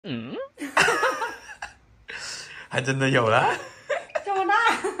还真的有了，这么大。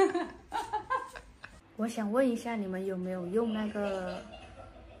我想问一下，你们有没有用那个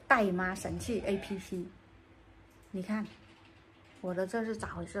代妈神器 APP？ 你看，我的这是咋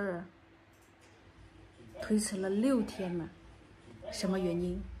回事啊？推迟了6天了，什么原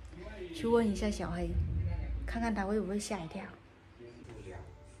因？去问一下小黑，看看他会不会吓一跳。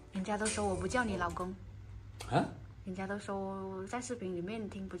人家都说我不叫你老公啊？人家都说在视频里面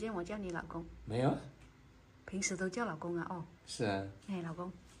听不见我叫你老公。没有，平时都叫老公啊。哦，是啊。哎，老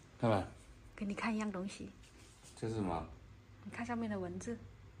公，干嘛？给你看一样东西。这是什么？你看上面的文字。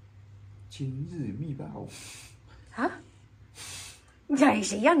今日密报。啊？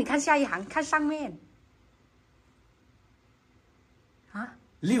谁让你看下一行？看上面。啊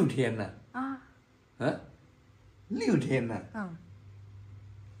？6天了。啊。啊？6天了。嗯。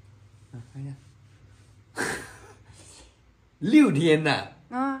看一下。6天了。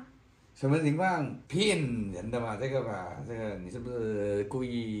啊。什么情况？骗人的嘛，这个吧，这个你是不是故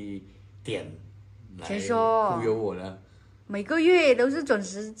意点来忽悠我呢？每个月都是准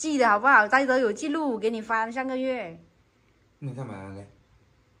时寄的好不好？大家都有记录，给你翻上个月。你干嘛呢？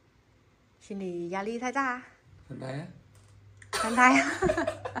心理压力太大。三胎啊？三胎啊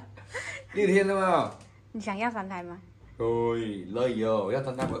？6天了嘛？你想要三胎吗？对，累哦，我要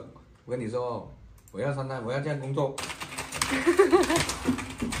三胎，我跟你说，我要三胎，我要这样工作。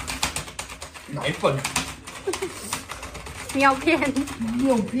奶粉。尿片。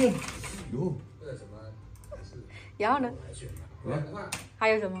尿片。哟，这什么？然后呢？还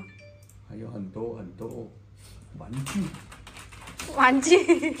有什么？还有很多很多玩具。玩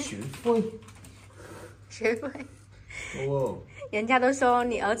具。学费。学费。哦。人家都说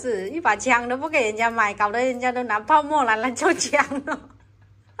你儿子一把枪都不给人家买，搞得人家都拿泡沫来做枪了。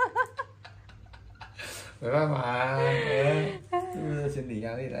没办法，是不是心理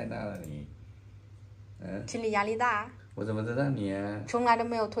压力太大了你？心理压力大。我怎么知道你啊？从来都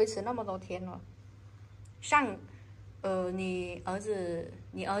没有推迟那么多天了。你儿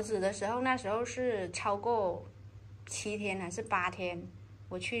子的时候，那时候是超过7天还是8天？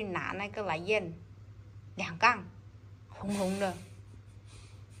我去拿那个来验，2杠，红红的。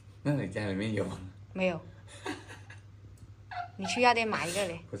那你家里面有吗？没有。你去药店买一个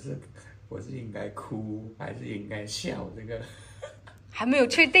嘞。不是，我是应该哭还是应该笑？这个还没有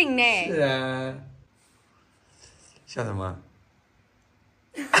确定呢。是啊。笑什么？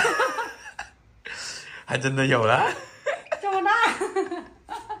还真的有了。这么大。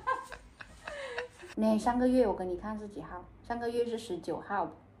那上个月我给你看是几号？上个月是19号。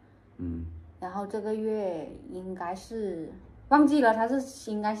嗯。然后这个月应该是忘记了，他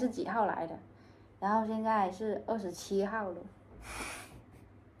是应该是几号来的？然后现在是27号了。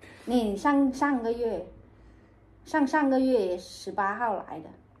你上个月也18号来的。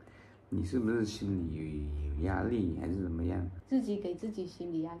你是不是心里有压力还是怎么样？自己给自己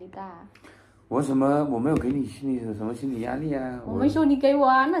心理压力大。我没有给你什么心理压力啊？我没说你给我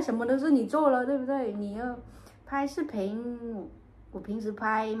啊，那什么都是你做了，对不对？你要拍视频，我平时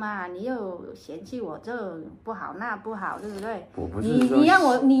拍嘛，你又嫌弃我这不好那不好，对不对？我不是说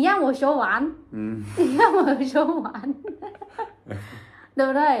你让我说完。你让我说完。对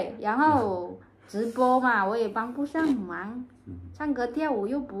不对？然后直播嘛，我也帮不上忙，唱歌跳舞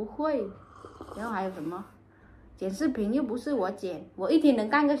又不会，然后还有什么？剪视频又不是我剪，我一天能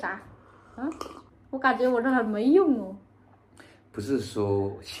干个啥？我感觉我都很没用哦。不是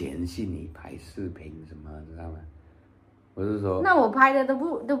说嫌弃你拍视频什么，知道吗？我是说，那我拍的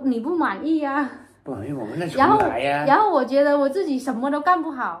都你不满意啊？不满意，我们再重来呀。然后我觉得我自己什么都干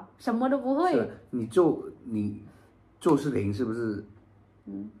不好，什么都不会。你做视频是不是？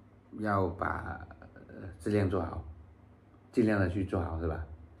要把质量做好，尽量的去做好，是吧？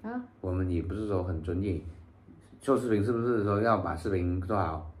我们也不是说很专业，做视频是不是说要把视频做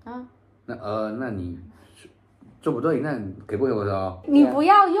好？那你做不对，那给不给我说？你不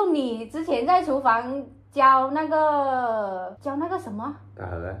要用你之前在厨房教那个什么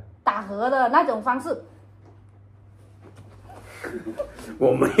打盒的那种方式。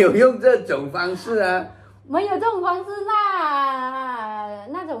我没有用这种方式啊。没有这种方式，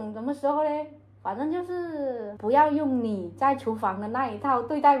那种怎么说呢？反正就是不要用你在厨房的那一套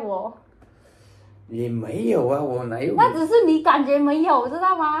对待我。也没有啊，我哪有？那只是你感觉没有，知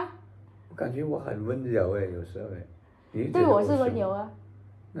道吗？我感觉我很温柔哎，有时候哎。对我是温柔啊。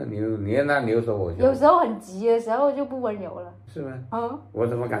那你又说我有时候很急的时候就不温柔了。是吗？我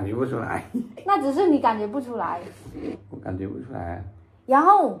怎么感觉不出来？那只是你感觉不出来。我感觉不出来啊。然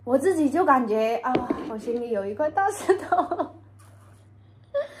后我自己就感觉啊，我心里有一块大石头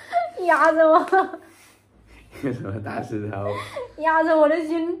压着我。有什么大石头？压着我的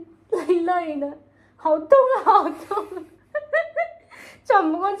心，累累的。好痛啊，好痛，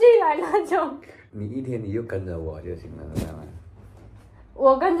喘不过气来那种。你一天你就跟着我就行了，知道吗？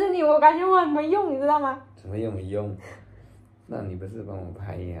我跟着你，我感觉我很没用，你知道吗？怎么用没用？那你不是帮我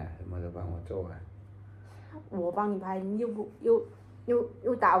拍呀，什么都帮我做啊？我帮你拍，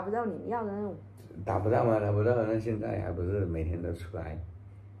又达不到你要的那种。达不到吗？达不到，那现在还不是每天都出来？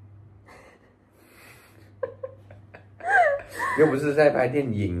又不是在拍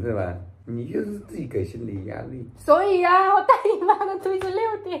电影是吧？你就是自己给心理压力。所以啊，我带你妈的推迟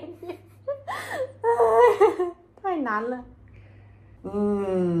6天，太难了。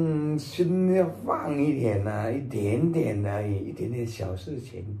心要放一点呐，一点点而已，一点点小事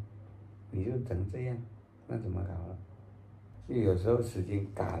情，你就整这样，那怎么搞啊？有时候时间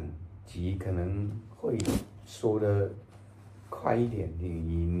赶急，可能会说的快一点，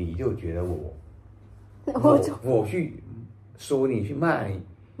你就觉得我去说你去骂你，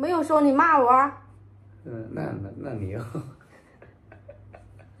没有说你骂我啊。那你要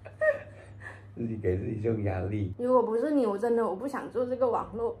自己给自己这种压力。如果不是你，我真的不想做这个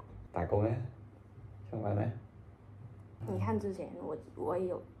网络。打工啊，上班啊。你看之前我也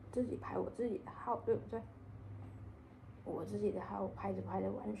有自己拍我自己的号，对不对？我自己的号拍着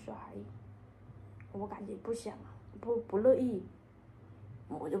玩耍而已，我感觉不想啊，不乐意，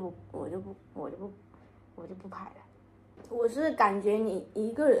我就不拍了。我是感觉你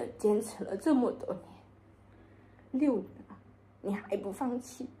一个人坚持了这么多年，6年了，你还不放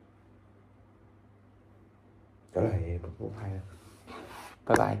弃。得了，也不拍了，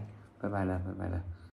拜拜了。